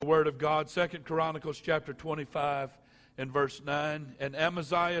Word of God. 2 Chronicles chapter 25 and verse 9. And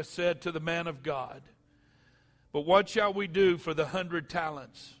Amaziah said to the man of God, "But what shall we do for the 100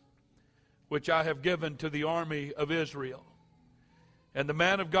 talents which I have given to the army of Israel?" And the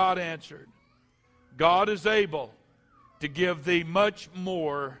man of God answered, "God is able to give thee much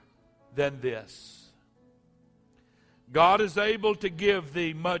more than this." God is able to give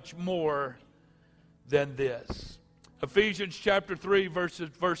thee much more than this. Ephesians chapter 3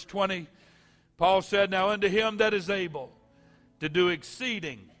 verse 20, Paul said, "Now unto him that is able to do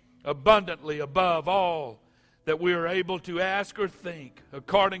exceeding abundantly above all that we are able to ask or think,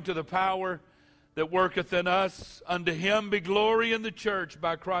 according to the power that worketh in us, unto him be glory in the church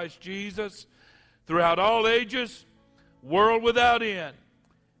by Christ Jesus throughout all ages, world without end.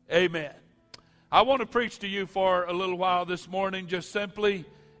 Amen." I want to preach to you for a little while this morning, just simply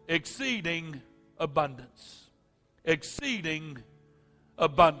exceeding abundance. Exceeding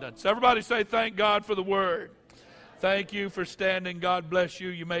abundance. Everybody say, "Thank God for the Word." Thank you for standing. God bless you.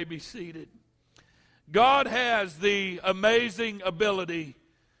 You may be seated. God has the amazing ability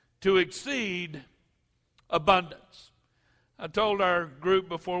to exceed abundance. I told our group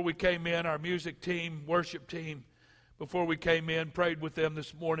before we came in, our music team, worship team, before we came in, prayed with them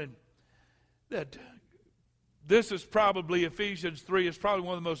this morning, that this is probably, Ephesians 3 is probably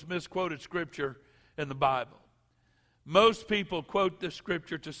one of the most misquoted scripture in the Bible. Most people quote this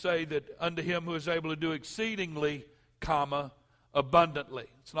scripture to say that unto him who is able to do exceedingly, abundantly.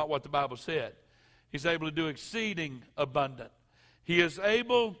 It's not what the Bible said. He's able to do exceeding abundant. He is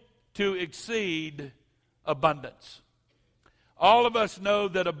able to exceed abundance. All of us know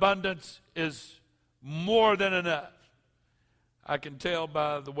that abundance is more than enough. I can tell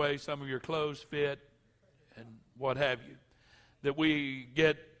by the way some of your clothes fit and what have you, that we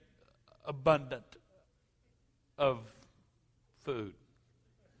get abundant of food.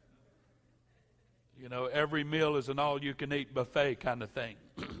 You know, every meal is an all-you-can-eat buffet kind of thing.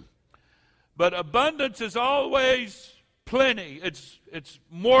 But abundance is always plenty. It's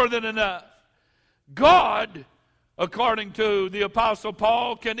more than enough. God, according to the Apostle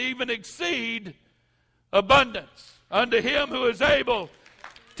Paul, can even exceed abundance. Unto him who is able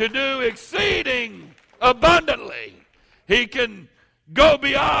to do exceeding abundantly. He can go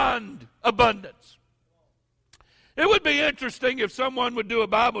beyond abundance. It would be interesting if someone would do a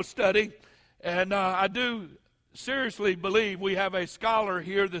Bible study, and I do seriously believe we have a scholar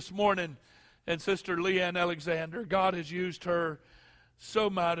here this morning, and Sister Leanne Alexander. God has used her so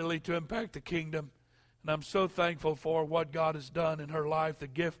mightily to impact the kingdom, and I'm so thankful for what God has done in her life, the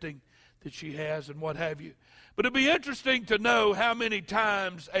gifting that she has and what have you. But it'd be interesting to know how many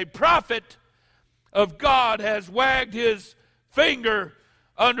times a prophet of God has wagged his finger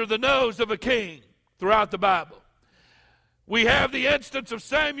under the nose of a king throughout the Bible. We have the instance of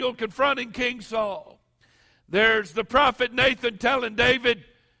Samuel confronting King Saul. There's the prophet Nathan telling David,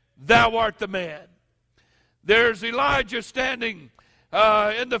 "Thou art the man." There's Elijah standing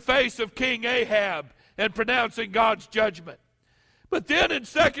in the face of King Ahab and pronouncing God's judgment. But then in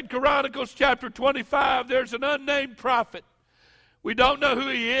 2 Chronicles chapter 25, there's an unnamed prophet. We don't know who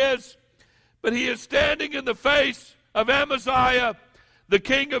he is, but he is standing in the face of Amaziah, the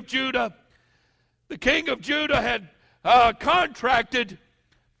king of Judah. The king of Judah had contracted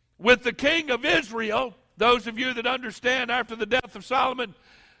with the king of Israel. Those of you that understand, after the death of Solomon,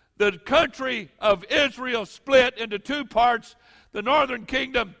 the country of Israel split into two parts. The northern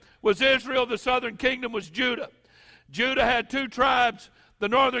kingdom was Israel, the southern kingdom was Judah. Judah had 2 tribes. The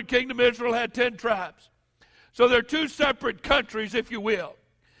northern kingdom, Israel, had 10 tribes. So they're 2 separate countries, if you will.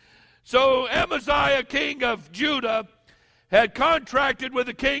 So Amaziah, king of Judah, had contracted with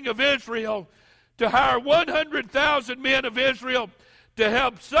the king of Israel to hire 100,000 men of Israel to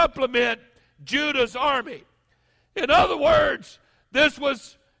help supplement Judah's army. In other words, this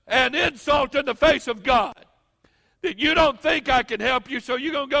was an insult in the face of God. That you don't think I can help you, so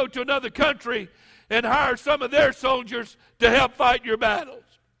you're going to go to another country and hire some of their soldiers to help fight your battles.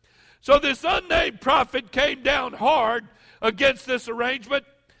 So this unnamed prophet came down hard against this arrangement,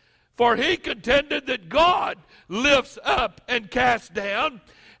 for he contended that God lifts up and casts down,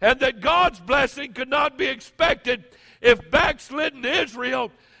 and that God's blessing could not be expected if backslidden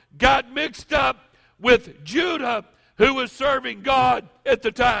Israel got mixed up with Judah, who was serving God at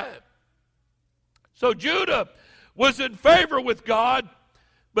the time. So Judah was in favor with God,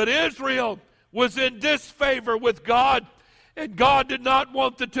 but Israel was in disfavor with God, and God did not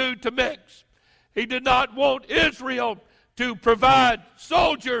want the two to mix. He did not want Israel to provide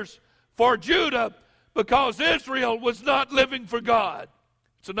soldiers for Judah because Israel was not living for God.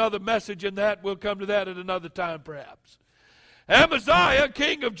 It's another message in that. We'll come to that at another time perhaps. Amaziah,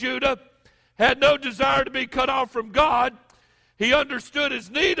 king of Judah, had no desire to be cut off from God. He understood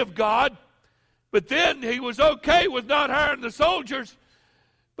his need of God, but then he was okay with not hiring the soldiers.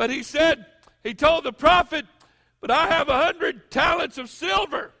 But he said, he told the prophet, but I have 100 talents of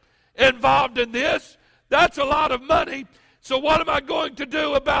silver involved in this. That's a lot of money. So what am I going to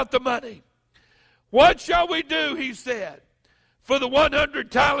do about the money? What shall we do, he said, for the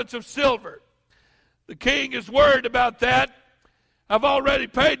 100 talents of silver? The king is worried about that. I've already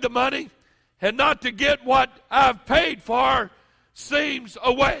paid the money, and not to get what I've paid for seems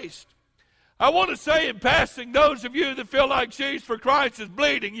a waste. I want to say in passing, those of you that feel like Sheaves for Christ is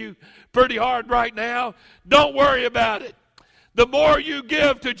bleeding you pretty hard right now, don't worry about it. The more you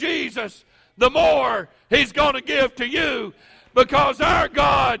give to Jesus, the more he's going to give to you, because our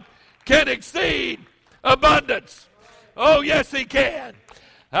God can exceed abundance. Oh, yes, he can.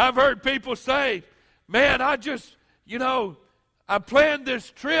 I've heard people say, man, I planned this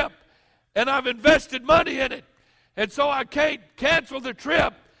trip, and I've invested money in it, and so I can't cancel the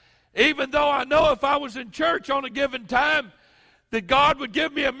trip, even though I know if I was in church on a given time that God would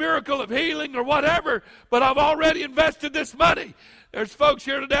give me a miracle of healing or whatever, but I've already invested this money. There's folks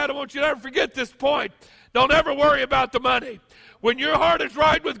here today, I don't want you to ever forget this point. Don't ever worry about the money. When your heart is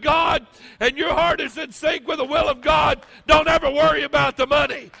right with God and your heart is in sync with the will of God, don't ever worry about the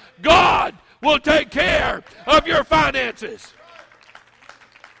money. God will take care of your finances.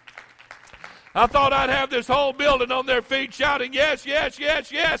 I thought I'd have this whole building on their feet shouting, yes, yes,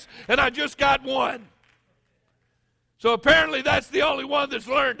 yes, yes, and I just got one. So apparently that's the only one that's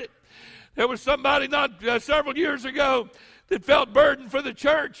learned it. There was somebody several years ago that felt burdened for the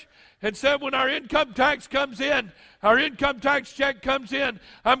church and said, when our income tax comes in, our income tax check comes in,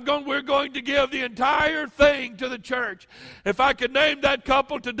 we're going to give the entire thing to the church. If I could name that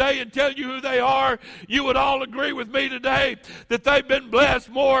couple today and tell you who they are, you would all agree with me today that they've been blessed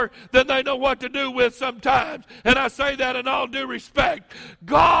more than they know what to do with sometimes. And I say that in all due respect.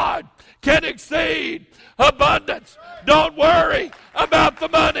 God can exceed abundance. Don't worry about the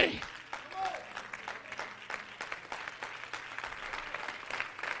money.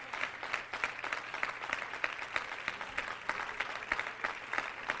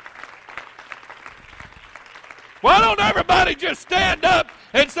 Why don't everybody just stand up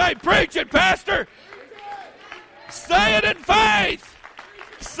and say, preach it, Pastor? Say it in faith.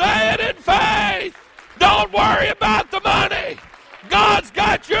 Say it in faith. Don't worry about the money. God's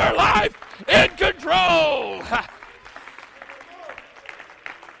got your life in control.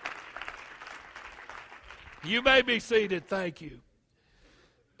 You may be seated. Thank you.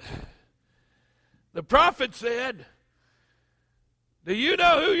 The prophet said, do you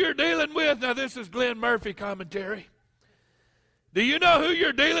know who you're dealing with? Now, this is Glenn Murphy commentary. Do you know who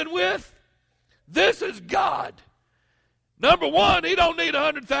you're dealing with? This is God. Number one, he don't need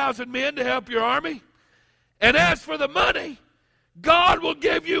 100,000 men to help your army. And as for the money, God will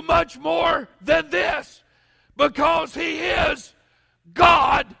give you much more than this, because he is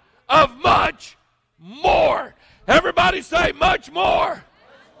God of much more. Everybody say much more.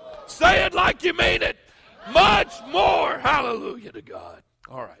 Say it like you mean it. Much more. Hallelujah to God.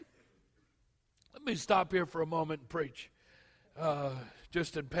 All right. Let me stop here for a moment and preach.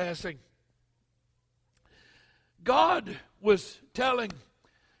 Just in passing. God was telling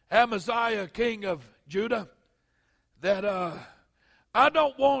Amaziah, king of Judah, that I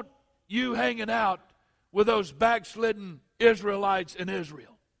don't want you hanging out with those backslidden Israelites in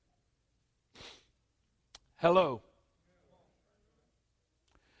Israel. Hello.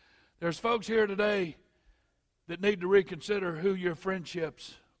 There's folks here today that need to reconsider who your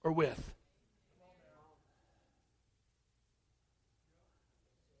friendships are with.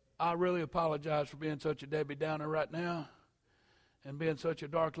 I really apologize for being such a Debbie Downer right now and being such a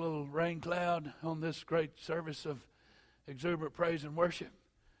dark little rain cloud on this great service of exuberant praise and worship.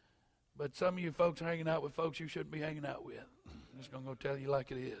 But some of you folks are hanging out with folks you shouldn't be hanging out with. I'm just going to go tell you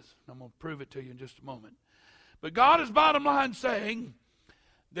like it is. I'm going to prove it to you in just a moment. But God is bottom line saying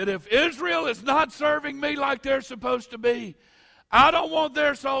that if Israel is not serving me like they're supposed to be, I don't want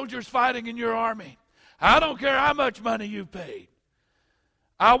their soldiers fighting in your army. I don't care how much money you've paid.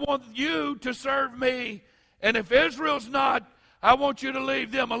 I want you to serve me. And if Israel's not, I want you to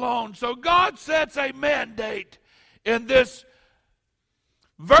leave them alone. So God sets a mandate in this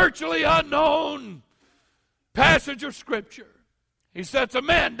virtually unknown passage of Scripture. He sets a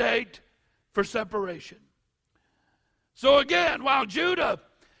mandate for separation. So again, while Judah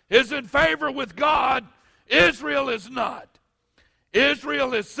is in favor with God, Israel is not.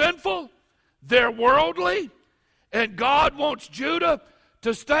 Israel is sinful, they're worldly, and God wants Judah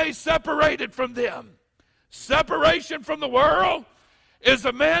to stay separated from them. Separation from the world is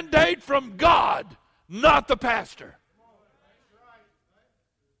a mandate from God, not the pastor.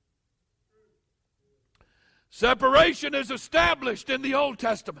 Separation is established in the Old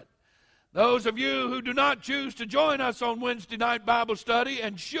Testament. Those of you who do not choose to join us on Wednesday night Bible study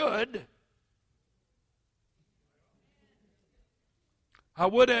and should, I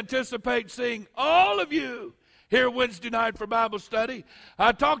would anticipate seeing all of you here Wednesday night for Bible study.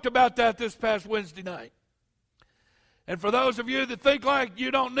 I talked about that this past Wednesday night. And for those of you that think like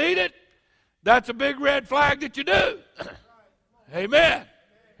you don't need it, that's a big red flag that you do. Amen.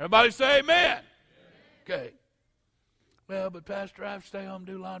 Everybody say amen. Okay. Well, but Pastor, I have to stay home,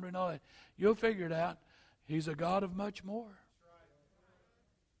 do laundry and all that. You'll figure it out. He's a God of much more.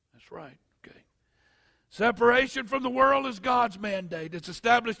 That's right. Okay. Separation from the world is God's mandate. It's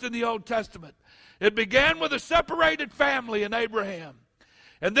established in the Old Testament. It began with a separated family in Abraham.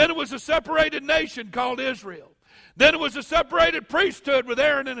 And then it was a separated nation called Israel. Then it was a separated priesthood with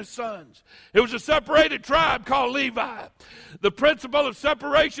Aaron and his sons. It was a separated tribe called Levi. The principle of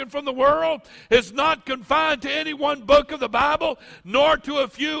separation from the world is not confined to any one book of the Bible, nor to a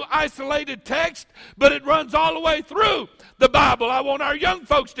few isolated texts, but it runs all the way through the Bible. I want our young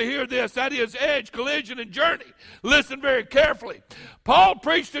folks to hear this. That is edge, collision, and journey. Listen very carefully. Paul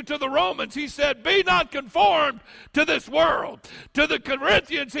preached it to the Romans. He said, be not conformed to this world. To the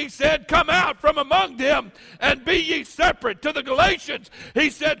Corinthians, he said, come out from among them and be ye separate. To the Galatians, he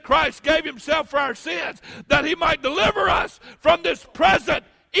said, Christ gave himself for our sins, that he might deliver us from this present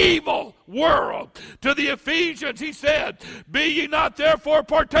evil world. To the Ephesians, he said, be ye not therefore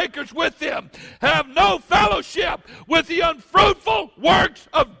partakers with them. Have no fellowship with the unfruitful works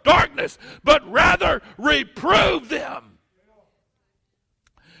of darkness, but rather reprove them.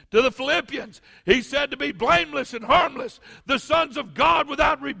 To the Philippians, he said to be blameless and harmless, the sons of God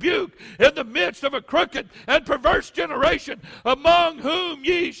without rebuke, in the midst of a crooked and perverse generation, among whom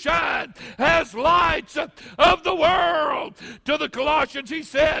ye shine as lights of the world. To the Colossians, he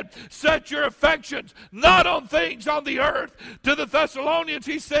said, set your affections not on things on the earth. To the Thessalonians,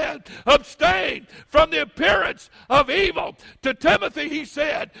 he said, abstain from the appearance of evil. To Timothy, he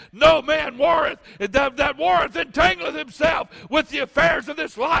said, no man warreth, that warreth entangleth himself with the affairs of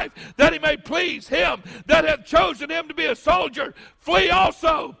this life, that he may please him that hath chosen him to be a soldier. Flee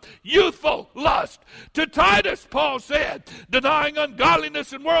also youthful lust. To Titus, Paul said, denying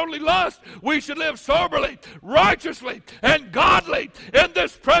ungodliness and worldly lust, we should live soberly, righteously, and godly in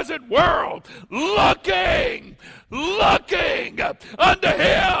this present world, looking unto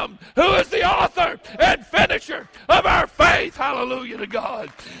him who is the author and finisher of our faith. Hallelujah to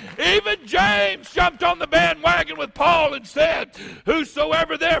God. Even James jumped on the bandwagon with Paul and said,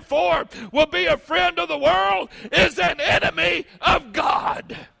 whosoever therefore will be a friend of the world is an enemy of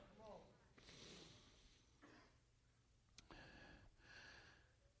God.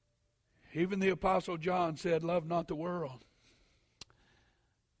 Even the Apostle John said, love not the world,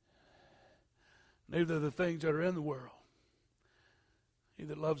 neither the things that are in the world. He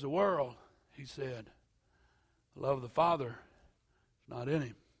that loves the world, he said, the love of the Father is not in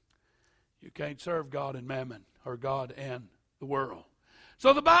him. You can't serve God and mammon, or God and the world.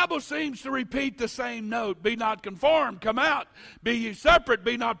 So the Bible seems to repeat the same note. Be not conformed, come out. Be ye separate,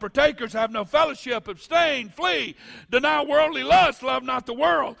 be not partakers, have no fellowship, abstain, flee. Deny worldly lust, love not the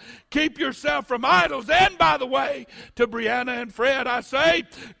world. Keep yourself from idols. And by the way, to Brianna and Fred, I say,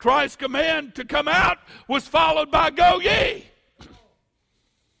 Christ's command to come out was followed by go ye.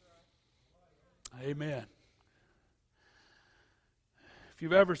 Amen. If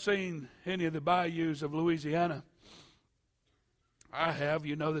you've ever seen any of the bayous of Louisiana, I have.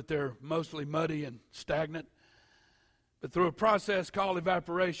 You know that they're mostly muddy and stagnant. But through a process called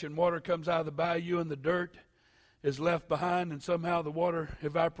evaporation, water comes out of the bayou and the dirt is left behind, and somehow the water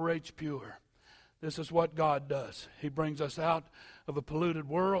evaporates pure. This is what God does. He brings us out of a polluted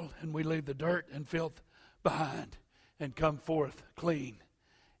world, and we leave the dirt and filth behind and come forth clean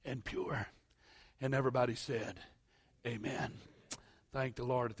and pure. And everybody said, amen. Thank the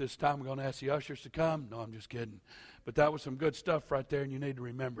Lord. At this time, we're going to ask the ushers to come. No, I'm just kidding. But that was some good stuff right there, and you need to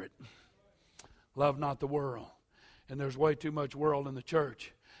remember it. Love not the world. And there's way too much world in the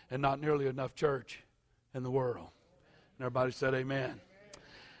church, and not nearly enough church in the world. And everybody said amen.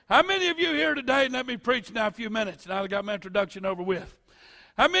 How many of you here today, and let me preach now a few minutes, now I got my introduction over with.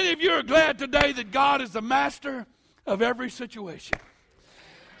 How many of you are glad today that God is the master of every situation?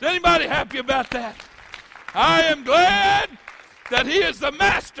 Is anybody happy about that? I am glad that he is the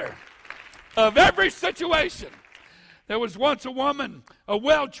master of every situation. There was once a woman, a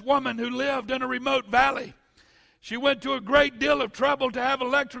Welsh woman, who lived in a remote valley. She went to a great deal of trouble to have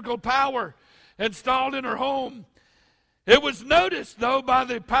electrical power installed in her home. It was noticed, though, by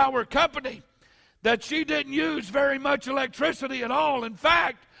the power company that she didn't use very much electricity at all. In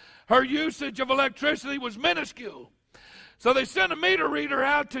fact, her usage of electricity was minuscule. So they sent a meter reader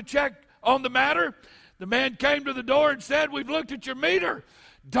out to check on the matter. The man came to the door and said, "We've looked at your meter.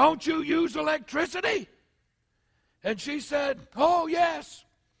 Don't you use electricity?" And she said, "Oh, yes.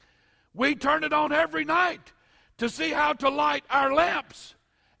 We turn it on every night to see how to light our lamps,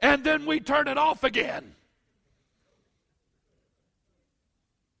 and then we turn it off again."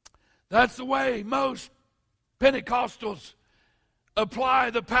 That's the way most Pentecostals apply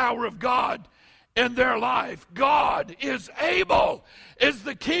the power of God in their life. God is able is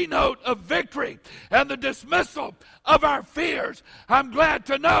the keynote of victory and the dismissal of our fears. I'm glad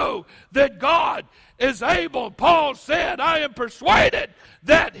to know that God is able. Paul said, "I am persuaded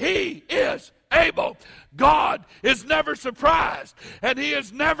that he is able." God is never surprised, and he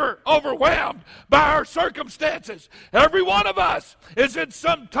is never overwhelmed by our circumstances. Every one of us is in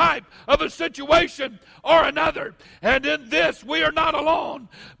some type of a situation or another, and in this we are not alone.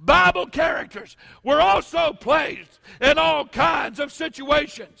 Bible characters were also placed in all kinds of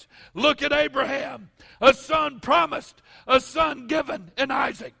situations. Look at Abraham, a son promised, a son given in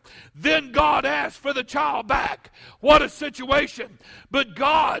Isaac. Then God asked for the child back. What a situation. But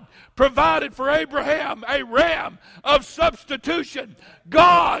God provided for Abraham a ram of substitution.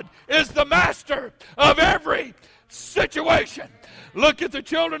 God is the master of every situation. Look at the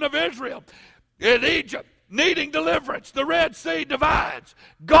children of Israel in Egypt, needing deliverance. The Red Sea divides.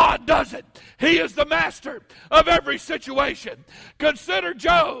 God does it. He is the master of every situation. Consider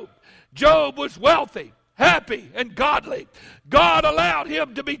Job. Job was wealthy, happy, and godly. God allowed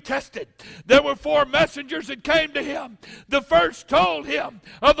him to be tested. There were 4 messengers that came to him. The first told him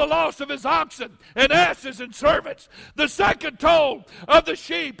of the loss of his oxen and asses and servants. The second told of the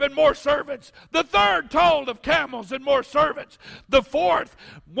sheep and more servants. The third told of camels and more servants. The fourth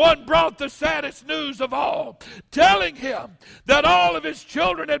one brought the saddest news of all, telling him that all of his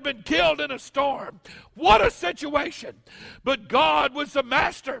children had been killed in a storm. What a situation. But God was the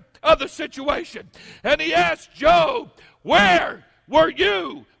master of the situation. And he asked Job, "Where were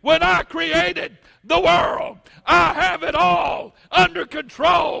you when I created the world? I have it all under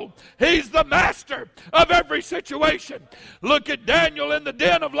control." He's the master of every situation. Look at Daniel in the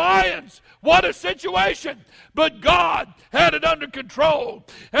den of lions. What a situation. But God had it under control.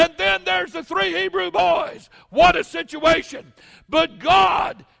 And then there's the 3 Hebrew boys. What a situation. But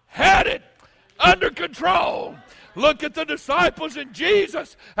God had it under control. Look at the disciples and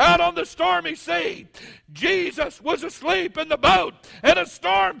Jesus out on the stormy sea. Jesus was asleep in the boat, and a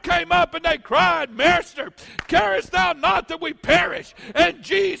storm came up, and they cried, "Master, carest thou not that we perish?" And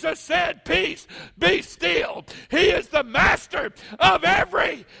Jesus said, "Peace, be still." He is the master of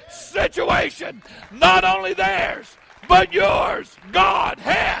every situation, not only theirs, but yours. God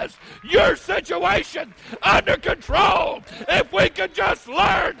has your situation under control if we could just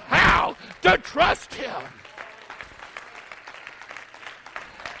learn how to trust him.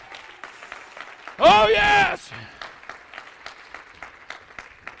 Oh, yes.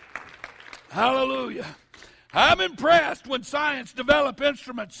 Hallelujah. I'm impressed when science develop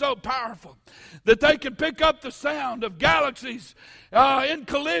instruments so powerful that they can pick up the sound of galaxies in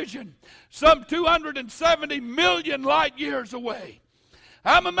collision some 270 million light years away.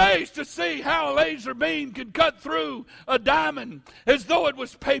 I'm amazed to see how a laser beam can cut through a diamond as though it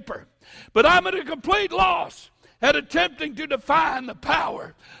was paper. But I'm at a complete loss at attempting to define the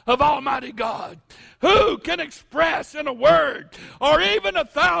power of Almighty God. Who can express in a word or even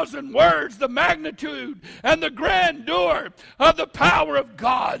 1,000 words the magnitude and the grandeur of the power of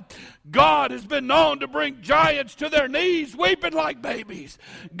God? God has been known to bring giants to their knees weeping like babies.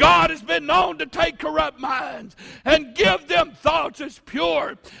 God has been known to take corrupt minds and give them thoughts as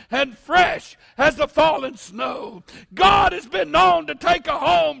pure and fresh as the fallen snow. God has been known to take a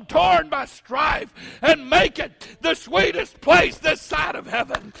home torn by strife and make it the sweetest place this side of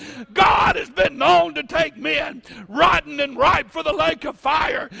heaven. God has been known to take men rotten and ripe for the lake of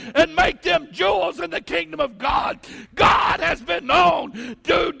fire and make them jewels in the kingdom of God. God has been known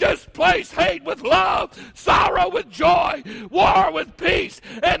to displace hate with love, sorrow with joy, war with peace,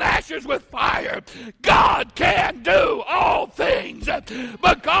 and ashes with fire. God can do all things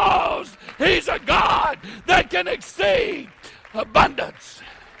because he's a God that can exceed abundance.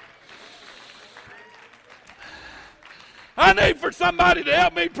 I need for somebody to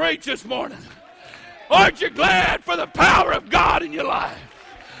help me preach this morning. Aren't you glad for the power of God in your life?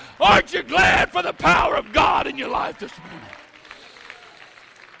 Aren't you glad for the power of God in your life this morning?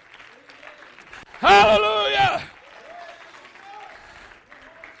 Hallelujah.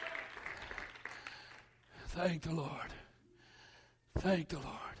 Thank the Lord. Thank the Lord.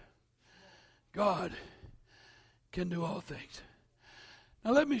 God can do all things.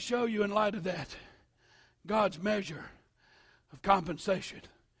 Now let me show you in light of that God's measure of compensation.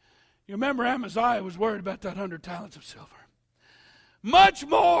 You remember Amaziah was worried about that 100 talents of silver. Much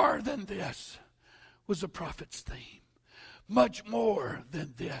more than this was the prophet's theme. Much more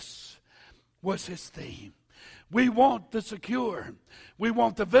than this was his theme. We want the secure. We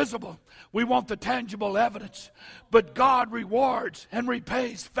want the visible. We want the tangible evidence. But God rewards and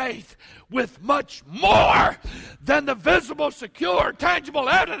repays faith with much more than the visible, secure, tangible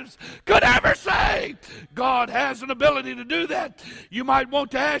evidence could ever say. God has an ability to do that. You might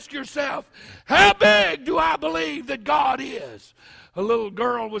want to ask yourself, how big do I believe that God is? A little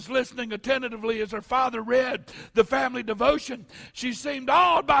girl was listening attentively as her father read the family devotion. She seemed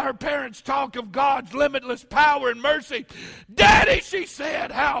awed by her parents' talk of God's limitless power and mercy. Daddy, she said,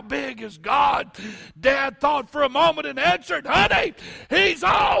 how big is God? Dad thought for a moment and answered, honey, he's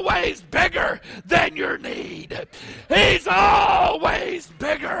always bigger than your need. He's always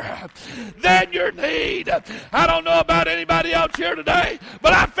bigger than your need. I don't know about anybody else here today,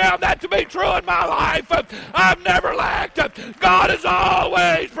 but I found that to be true in my life. I've never lacked. God is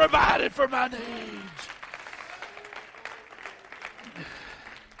always provided for my needs.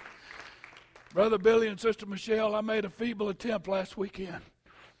 Brother Billy and Sister Michelle, I made a feeble attempt last weekend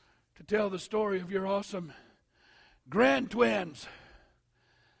to tell the story of your awesome grand twins.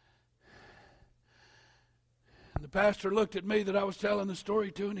 And the pastor looked at me that I was telling the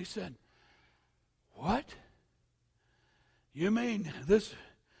story to, and he said, what? You mean the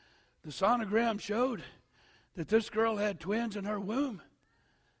sonogram showed that this girl had twins in her womb?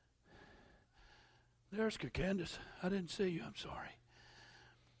 There's Candace. I didn't see you. I'm sorry.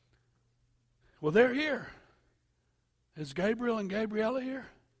 Well, they're here. Is Gabriel and Gabriella here?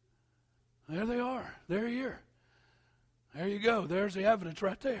 There they are. They're here. There you go. There's the evidence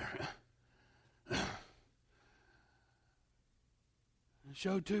right there. It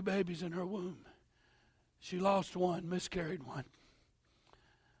showed 2 babies in her womb. She lost one, miscarried one.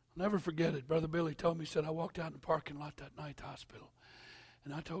 I'll never forget it. Brother Billy told me, he said, I walked out in the parking lot that night at the hospital,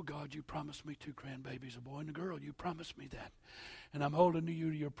 and I told God, you promised me 2 grandbabies, a boy and a girl. You promised me that. And I'm holding to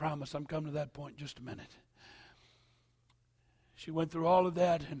you to your promise. I'm coming to that point in just a minute. She went through all of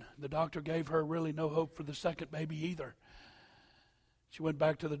that, and the doctor gave her really no hope for the second baby either. She went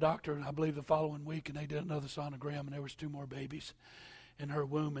back to the doctor, I believe the following week, and they did another sonogram, and there was 2 more babies in her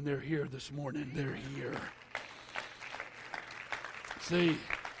womb, and they're here this morning. They're here. See,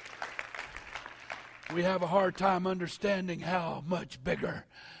 we have a hard time understanding how much bigger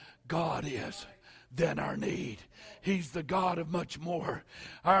God is than our need. He's the God of much more.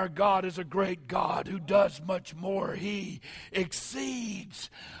 Our God is a great God who does much more. He exceeds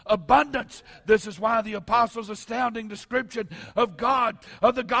abundance. This is why the apostles' astounding description of God,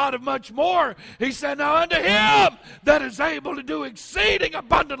 of the God of much more, he said, now unto him that is able to do exceeding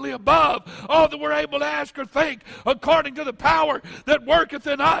abundantly above all that we're able to ask or think, according to the power that worketh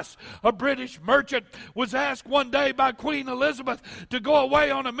in us. A British merchant was asked one day by Queen Elizabeth to go away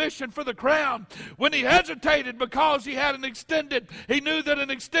on a mission for the crown. When he hesitated because he knew that an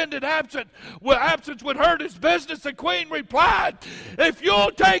extended absence would hurt his business, the Queen replied, if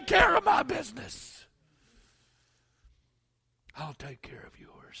you'll take care of my business, I'll take care of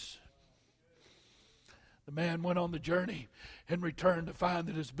yours. The man went on the journey and returned to find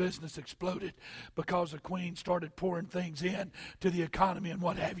that his business exploded because the Queen started pouring things in to the economy and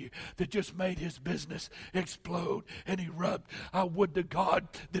what have you that just made his business explode and erupt. I would to God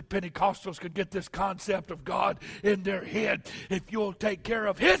that Pentecostals could get this concept of God in their head. If you'll take care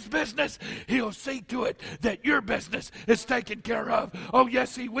of his business, he'll see to it that your business is taken care of. Oh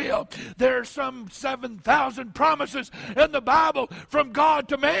yes, he will. There are some 7,000 promises in the Bible from God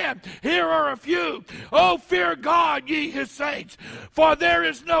to man. Here are a few. Oh, fear God, ye his saints, for there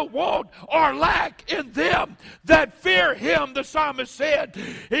is no want or lack in them that fear him, the psalmist said.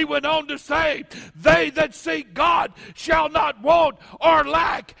 He went on to say, they that seek God shall not want or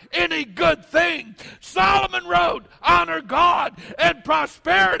lack any good thing. Solomon wrote, honor God and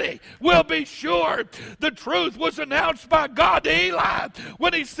prosperity will be sure. The truth was announced by God to Eli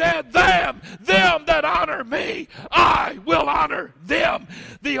when he said, them that honor me, I will honor them.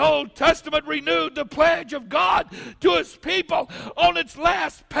 The Old Testament renewed the pledge pledge of God to his people on its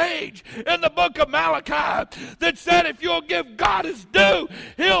last page in the book of Malachi that said if you'll give God his due,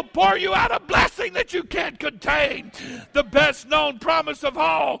 he'll pour you out a blessing that you can't contain. The best known promise of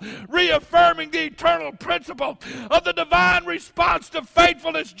all, reaffirming the eternal principle of the divine response to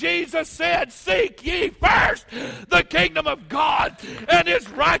faithfulness. Jesus said, seek ye first the kingdom of God and his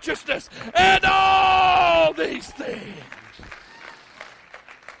righteousness, and all these things.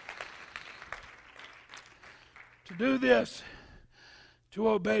 To do this, to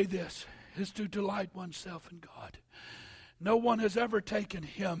obey this, is to delight oneself in God. No one has ever taken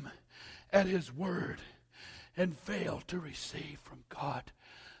him at his word and failed to receive from God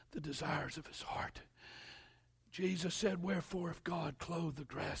the desires of his heart. Jesus said, wherefore if God clothe the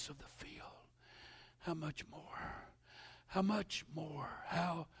grass of the field, how much more, how much more,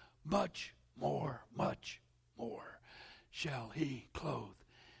 how much more shall he clothe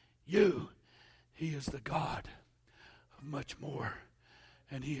you? He is the God of much more,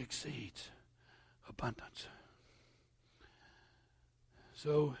 and he exceeds abundance.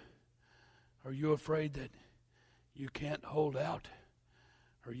 So, are you afraid that you can't hold out?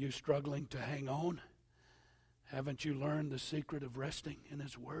 Are you struggling to hang on? Haven't you learned the secret of resting in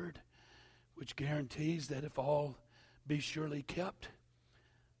his word, which guarantees that if all be surely kept,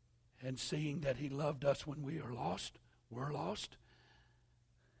 and seeing that he loved us when we are lost, we're lost,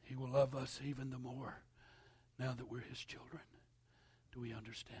 he will love us even the more now that we're his children. Do we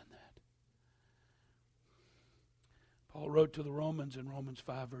understand that? Paul wrote to the Romans in Romans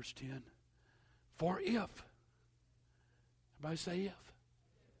 5 verse 10, for if, everybody say if,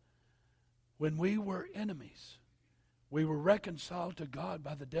 when we were enemies, we were reconciled to God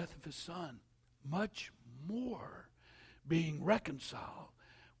by the death of his Son, much more, being reconciled,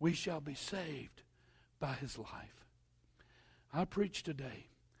 we shall be saved by his life. I preach today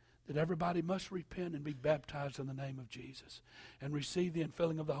that everybody must repent and be baptized in the name of Jesus and receive the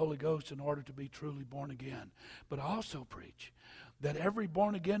infilling of the Holy Ghost in order to be truly born again. But I also preach that every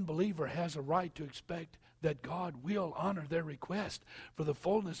born-again believer has a right to expect that God will honor their request for the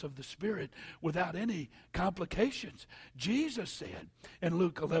fullness of the Spirit without any complications. Jesus said in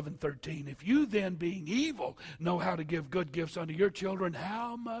Luke 11:13, if you then, being evil, know how to give good gifts unto your children,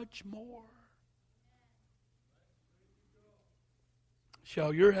 how much more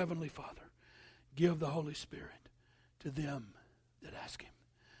shall your heavenly Father give the Holy Spirit to them that ask him?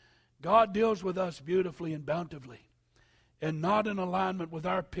 God deals with us beautifully and bountifully, and not in alignment with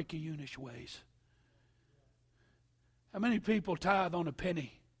our picayunish ways. How many people tithe on a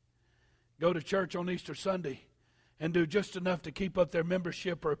penny, go to church on Easter Sunday, and do just enough to keep up their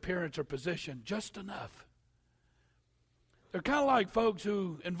membership or appearance or position? Just enough. They're kind of like folks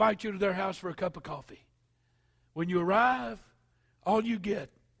who invite you to their house for a cup of coffee. When you arrive, all you get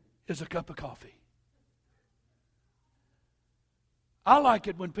is a cup of coffee. I like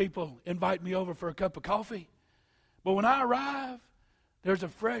it when people invite me over for a cup of coffee, but when I arrive, there's a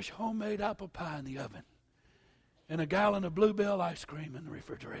fresh homemade apple pie in the oven and a gallon of Bluebell ice cream in the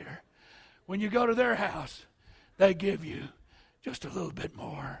refrigerator. When you go to their house, they give you just a little bit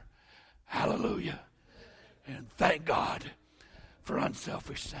more. Hallelujah. And thank God for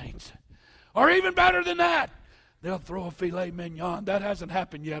unselfish saints. Or even better than that, they'll throw a filet mignon. That hasn't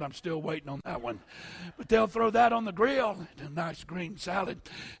happened yet. I'm still waiting on that one. But they'll throw that on the grill, and a nice green salad,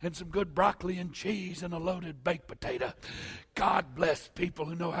 and some good broccoli and cheese, and a loaded baked potato. God bless people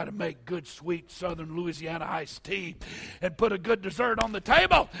who know how to make good, sweet Southern Louisiana iced tea and put a good dessert on the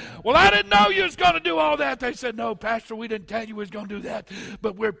table. Well, I didn't know you was going to do all that. They said, no, Pastor, we didn't tell you we was going to do that.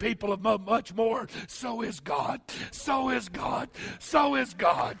 But we're people of much more. So is God. So is God. So is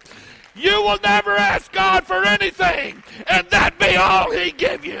God. You will never ask God for anything, and that be all he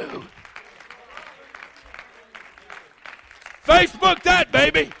give you. Facebook that,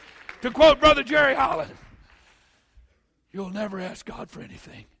 baby, to quote Brother Jerry Holland. You'll never ask God for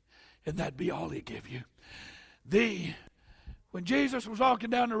anything, and that be all he give you. When Jesus was walking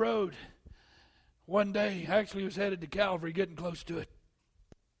down the road one day, actually he was headed to Calvary, getting close to it,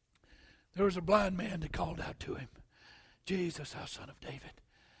 there was a blind man that called out to him, Jesus, thou son of David,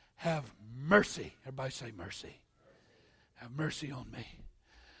 have mercy. Everybody say mercy. Have mercy on me.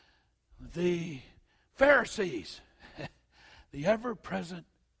 The Pharisees, the ever-present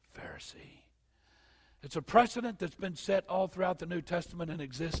Pharisee. It's a precedent that's been set all throughout the New Testament and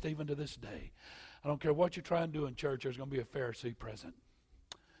exists even to this day. I don't care what you try and do in church, there's going to be a Pharisee present.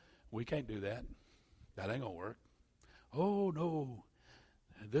 We can't do that. That ain't going to work. Oh, no.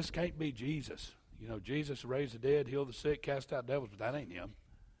 This can't be Jesus. You know, Jesus raised the dead, healed the sick, cast out devils, but that ain't him.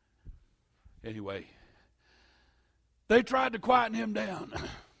 Anyway, they tried to quieten him down.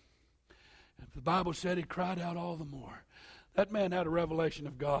 The Bible said he cried out all the more. That man had a revelation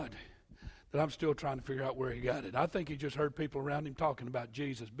of God that I'm still trying to figure out where he got it. I think he just heard people around him talking about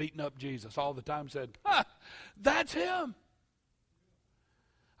Jesus, beating up Jesus all the time, said, "Ha, that's him."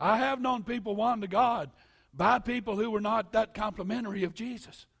 I have known people won to God by people who were not that complimentary of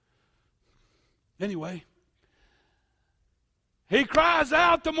Jesus. Anyway, he cries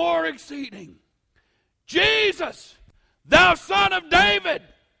out the more exceeding, "Jesus, thou Son of David,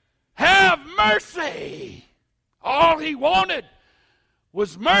 have mercy." All he wanted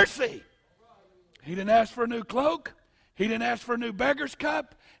was mercy. He didn't ask for a new cloak. He didn't ask for a new beggar's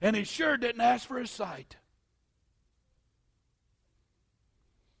cup. And he sure didn't ask for his sight.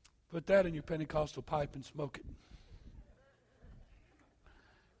 Put that in your Pentecostal pipe and smoke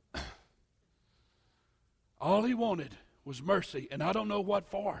it. All he wanted was mercy. And I don't know what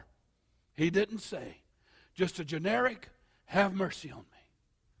for. He didn't say. Just a generic, "Have mercy on me."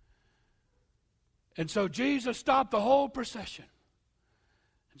 And so Jesus stopped the whole procession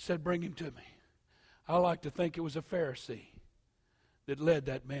and said, "Bring him to me." I like to think it was a Pharisee that led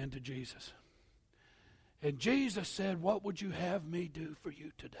that man to Jesus. And Jesus said, "What would you have me do for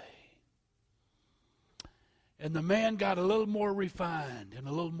you today?" And the man got a little more refined and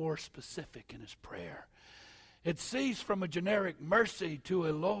a little more specific in his prayer. It ceased from a generic mercy to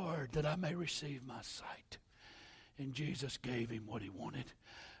a "Lord, that I may receive my sight." And Jesus gave him what he wanted.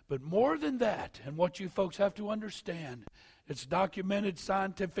 But more than that, and what you folks have to understand, it's documented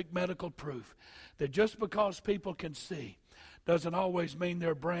scientific medical proof that just because people can see doesn't always mean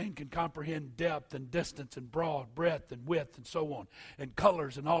their brain can comprehend depth and distance and broad, breadth and width and so on, and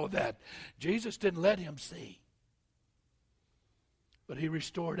colors and all of that. Jesus didn't let him see. But he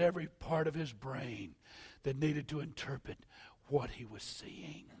restored every part of his brain that needed to interpret what he was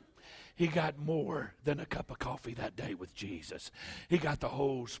seeing. He got more than a cup of coffee that day with Jesus. He got the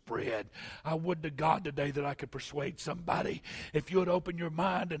whole spread. I would to God today that I could persuade somebody. If you would open your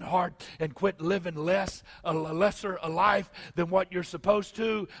mind and heart and quit living a lesser a life than what you're supposed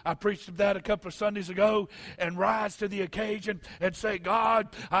to. I preached that a couple of Sundays ago. And rise to the occasion and say,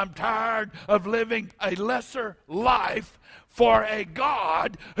 "God, I'm tired of living a lesser life for a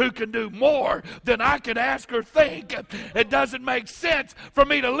God who can do more than I can ask or think. It doesn't make sense for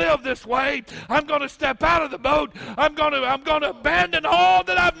me to live this way. I'm going to step out of the boat. I'm going to abandon all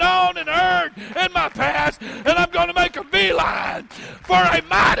that I've known and heard in my past, and I'm going to make a beeline for a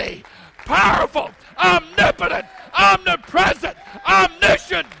mighty, powerful, omnipotent, omnipresent,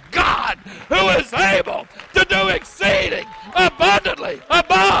 omniscient God who is able to do exceeding abundantly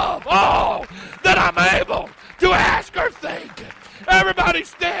above all that I'm able to ask or think." Everybody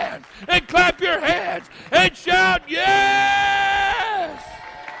stand and clap your hands and shout, "Yes!"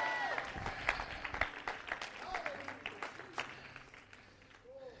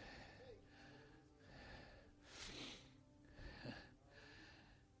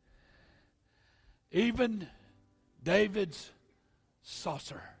 Even David's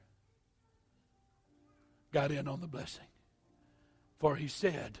saucer got in on the blessing. For he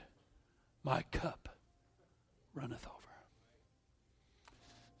said, "My cup runneth over."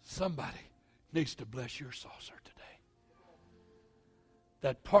 Somebody needs to bless your saucer today.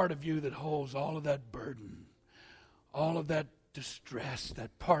 That part of you that holds all of that burden, all of that distress,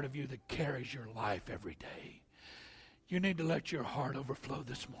 that part of you that carries your life every day. You need to let your heart overflow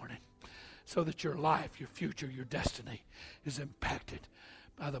this morning so that your life, your future, your destiny is impacted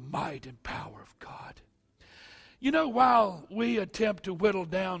by the might and power of God. You know, while we attempt to whittle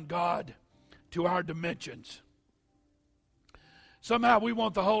down God to our dimensions, somehow we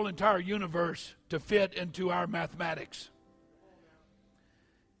want the whole entire universe to fit into our mathematics.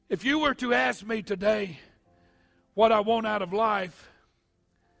 If you were to ask me today what I want out of life,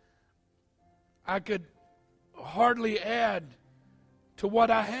 I could hardly add to what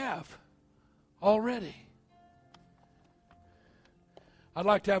I have already. I'd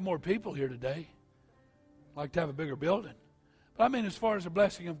like to have more people here today. I'd like to have a bigger building. But I mean, as far as the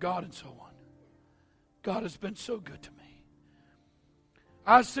blessing of God and so on, God has been so good to me.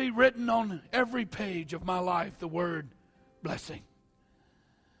 I see written on every page of my life the word blessing.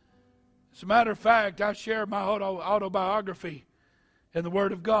 As a matter of fact, I share my autobiography in the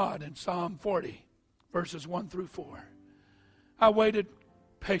Word of God in Psalm 40, verses 1 through 4. I waited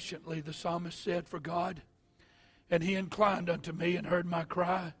patiently, the psalmist said, for God, and He inclined unto me and heard my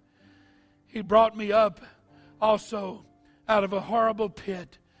cry. He brought me up also out of a horrible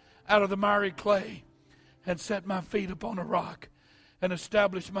pit, out of the miry clay, and set my feet upon a rock, and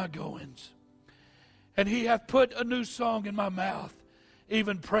established my goings. And He hath put a new song in my mouth,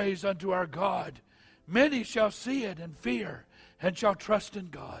 even praise unto our God. Many shall see it and fear, and shall trust in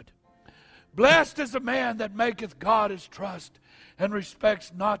God. Blessed is the man that maketh God his trust, and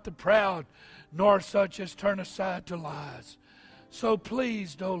respects not the proud, nor such as turn aside to lies. So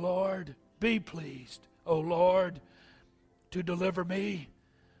pleased, O Lord, be pleased, O Lord, to deliver me,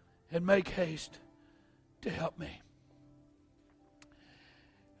 and make haste to help me.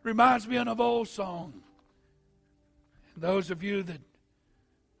 Reminds me of an old song. And those of you that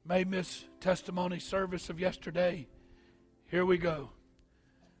may miss testimony service of yesterday, here we go.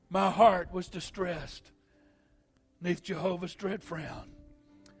 My heart was distressed neath Jehovah's dread frown,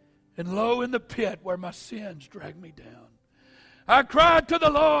 and lo, in the pit where my sins dragged me down, I cried to the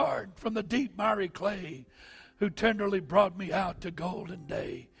Lord from the deep miry clay, who tenderly brought me out to golden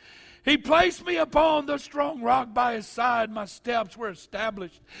day. He placed me upon the strong rock by his side. My steps were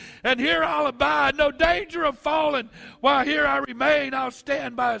established, and here I'll abide. No danger of falling. While here I remain, I'll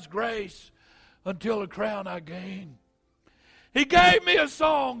stand by his grace until a crown I gain. He gave me a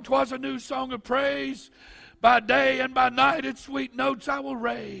song. 'Twas a new song of praise. By day and by night its sweet notes I will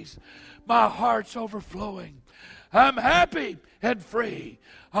raise. My heart's overflowing. I'm happy and free.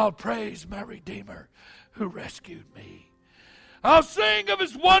 I'll praise my Redeemer who rescued me. I'll sing of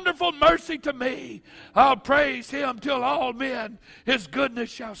his wonderful mercy to me. I'll praise him till all men his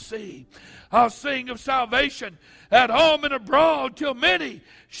goodness shall see. I'll sing of salvation at home and abroad till many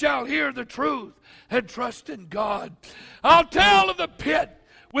shall hear the truth and trust in God. I'll tell of the pit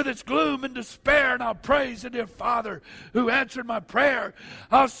with its gloom and despair, and I'll praise the dear Father who answered my prayer.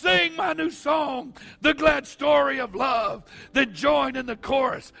 I'll sing my new song, the glad story of love, then join in the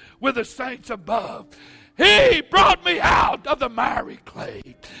chorus with the saints above. He brought me out of the miry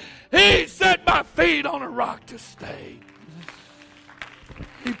clay. He set my feet on a rock to stay.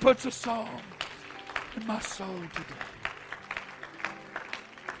 He puts a song in my soul today.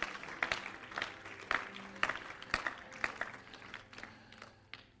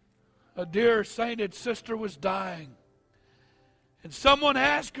 A dear sainted sister was dying, and someone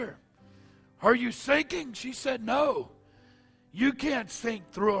asked her, "Are you sinking?" She said, "No, you can't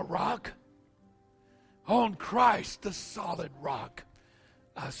sink through a rock. On Christ, the solid rock,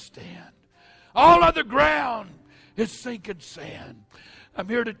 I stand. All other ground is sinking sand." I'm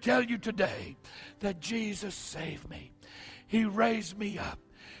here to tell you today that Jesus saved me. He raised me up.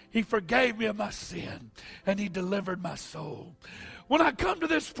 He forgave me of my sin, and he delivered my soul. When I come to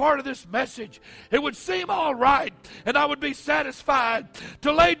this part of this message, it would seem all right, and I would be satisfied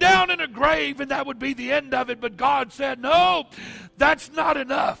to lay down in a grave, and that would be the end of it. But God said, "No, that's not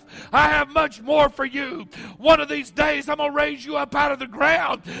enough. I have much more for you. One of these days, I'm going to raise you up out of the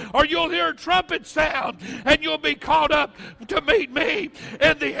ground, or you'll hear a trumpet sound, and you'll be called up to meet me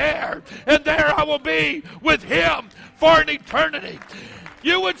in the air, and there I will be with him for an eternity."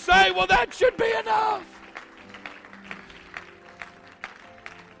 You would say, "Well, that should be enough."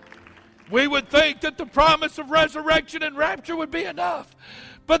 We would think that the promise of resurrection and rapture would be enough.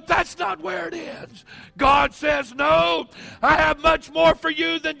 But that's not where it ends. God says, "No, I have much more for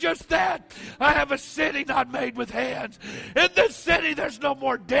you than just that. I have a city not made with hands. In this city there's no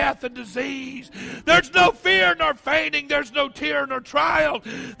more death and disease. There's no fear nor fainting. There's no tear nor trial.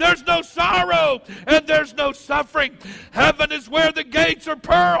 There's no sorrow and there's no suffering. Heaven is where the gates are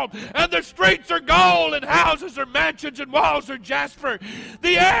pearl and the streets are gold and houses are mansions and walls are jasper.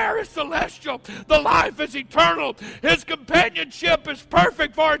 The air is celestial. The life is eternal. His companionship is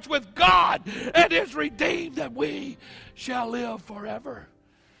perfect, for it's with God and his redeemed that we shall live forever."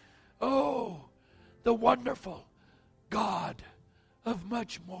 Oh, the wonderful God of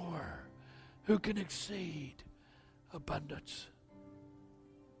much more, who can exceed abundance.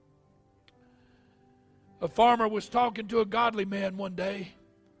 A farmer was talking to a godly man one day,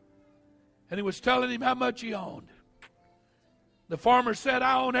 and he was telling him how much he owned. The farmer said,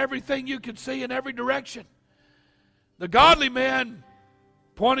 "I own everything you can see in every direction." The godly man,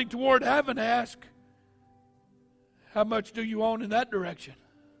 pointing toward heaven, asked, "How much do you own in that direction?"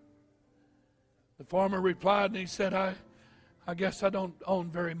 The farmer replied, and he said, I guess I don't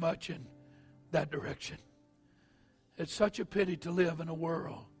own very much in that direction. It's such a pity to live in a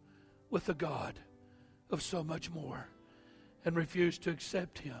world with a God of so much more and refuse to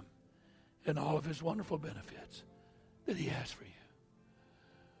accept him and all of his wonderful benefits that he has for you.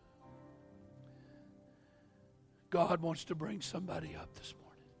 God wants to bring somebody up this morning.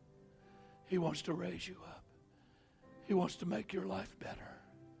 He wants to raise you up. He wants to make your life better.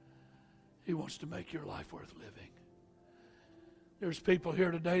 He wants to make your life worth living. There's people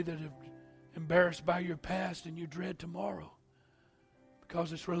here today that are embarrassed by your past and you dread tomorrow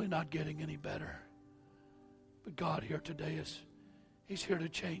because it's really not getting any better. But God here today he's here to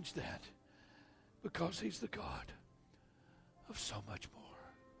change that because he's the God of so much more.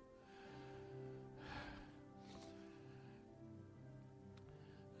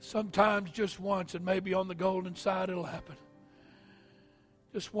 Sometimes just once, and maybe on the golden side it'll happen.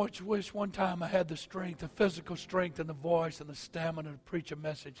 Just wish one time I had the strength, the physical strength and the voice and the stamina to preach a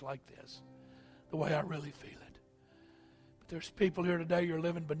message like this, the way I really feel it. But there's people here today, you're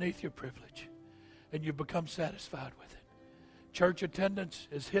living beneath your privilege, and you've become satisfied with it. Church attendance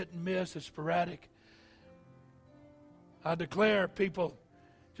is hit and miss, it's sporadic. I declare people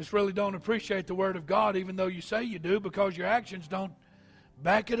just really don't appreciate the Word of God, even though you say you do, because your actions don't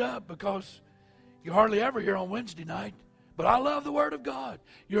back it up, because you hardly ever hear on Wednesday night. But I love the Word of God.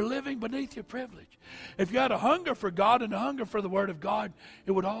 You're living beneath your privilege. If you had a hunger for God and a hunger for the Word of God,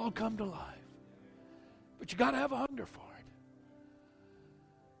 it would all come to life. But you got to have a hunger for it.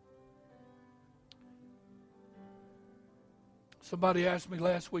 Somebody asked me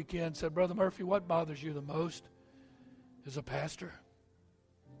last weekend, said, Brother Murphy, what bothers you the most as a pastor?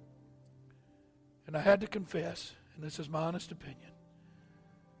 And I had to confess, and this is my honest opinion,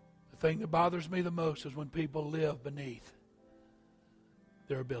 the thing that bothers me the most is when people live beneath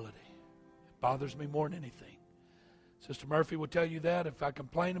their ability. It bothers me more than anything. Sister Murphy will tell you that if I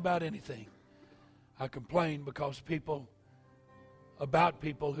complain about anything, I complain because people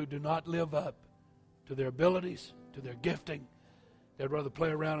who do not live up to their abilities, to their gifting. They'd rather play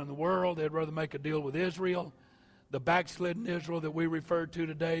around in the world. They'd rather make a deal with Israel. The backslidden Israel that we referred to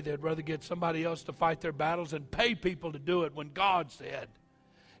today, they'd rather get somebody else to fight their battles and pay people to do it, when God said,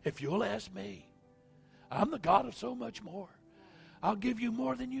 if you'll ask me, I'm the God of so much more. I'll give you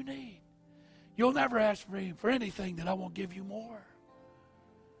more than you need. You'll never ask me for anything that I won't give you more.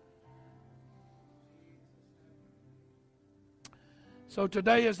 So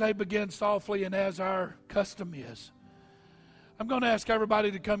today, as they begin softly and as our custom is, I'm going to ask everybody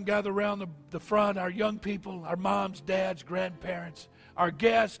to come gather around the front, our young people, our moms, dads, grandparents, our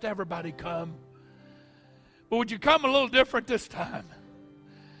guests, everybody come. But would you come a little different this time?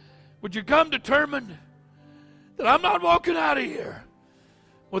 Would you come determined that I'm not walking out of here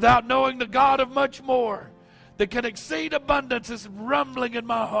without knowing the God of much more that can exceed abundance is rumbling in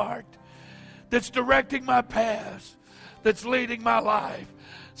my heart, that's directing my paths, that's leading my life.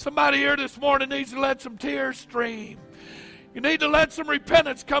 Somebody here this morning needs to let some tears stream. You need to let some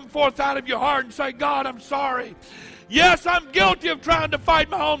repentance come forth out of your heart and say, God, I'm sorry. Yes, I'm guilty of trying to fight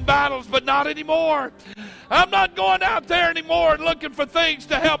my own battles, but not anymore. I'm not going out there anymore and looking for things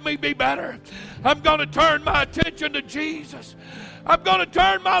to help me be better. I'm going to turn my attention to Jesus. I'm going to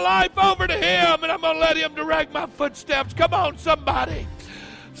turn my life over to Him, and I'm going to let Him direct my footsteps. Come on, somebody.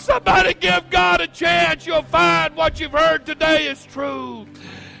 Somebody give God a chance. You'll find what you've heard today is true.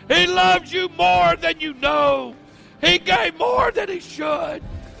 He loves you more than you know. He gave more than He should.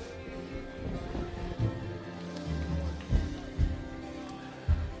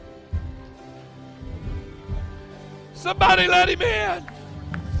 Somebody let Him in.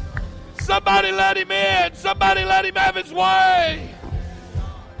 Somebody let Him in. Somebody let Him have His way.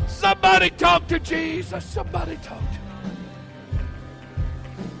 Somebody talk to Jesus. Somebody talk to Him.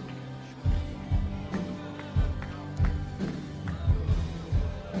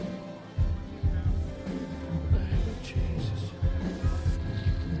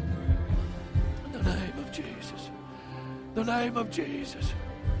 The name of Jesus.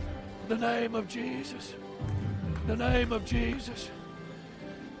 The name of Jesus. The name of Jesus.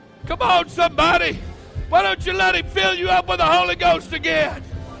 Come on, somebody. Why don't you let Him fill you up with the Holy Ghost again?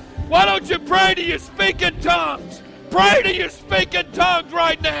 Why don't you pray till you speak in tongues? Pray till you speak in tongues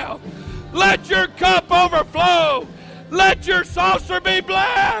right now. Let your cup overflow. Let your saucer be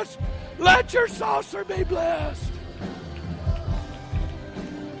blessed. Let your saucer be blessed.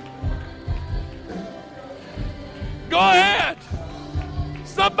 Go ahead.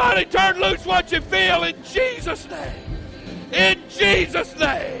 Somebody turn loose what you feel in Jesus' name. In Jesus'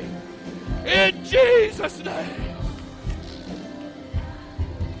 name. In Jesus' name.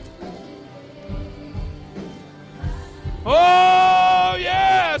 Oh,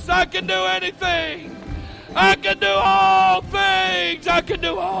 yes, I can do anything. I can do all things. I can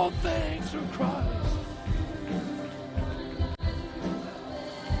do all things through Christ.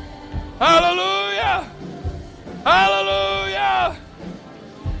 Hallelujah. Hallelujah.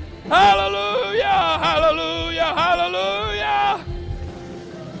 Hallelujah. Hallelujah. Hallelujah.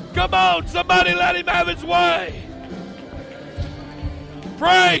 Come on, somebody let Him have His way.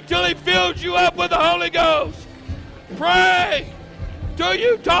 Pray till He fills you up with the Holy Ghost. Pray till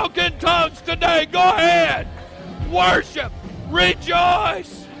you talk in tongues today. Go ahead. Worship.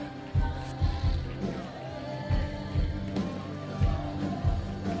 Rejoice.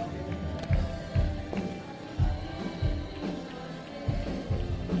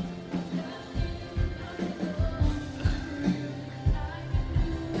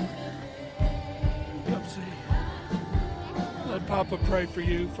 Papa pray for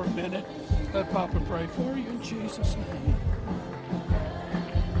you for a minute. Let Papa pray for you in Jesus' name.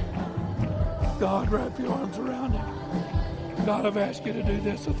 God, wrap your arms around him. God, I've asked you to do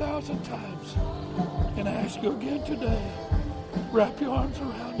this 1,000 times. And I ask you again today. Wrap your arms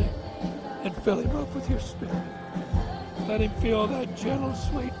around him and fill him up with your spirit. Let him feel that gentle,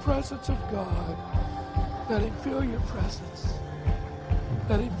 sweet presence of God. Let him feel your presence.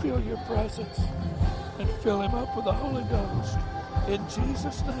 Let him feel your presence and fill him up with the Holy Ghost. In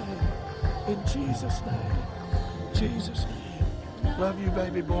Jesus' name. In Jesus' name. Jesus' name. Love you,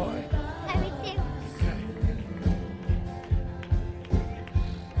 baby boy. Love you too. Okay.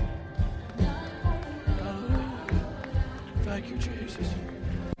 Hallelujah. Thank you, Jesus.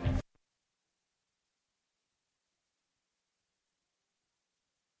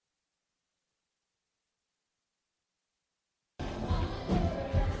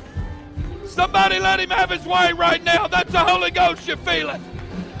 Somebody let him have his way right now. That's the Holy Ghost you feel it.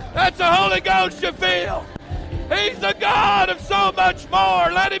 That's the Holy Ghost you feel. He's the God of so much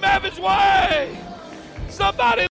more. Let him have his way. Somebody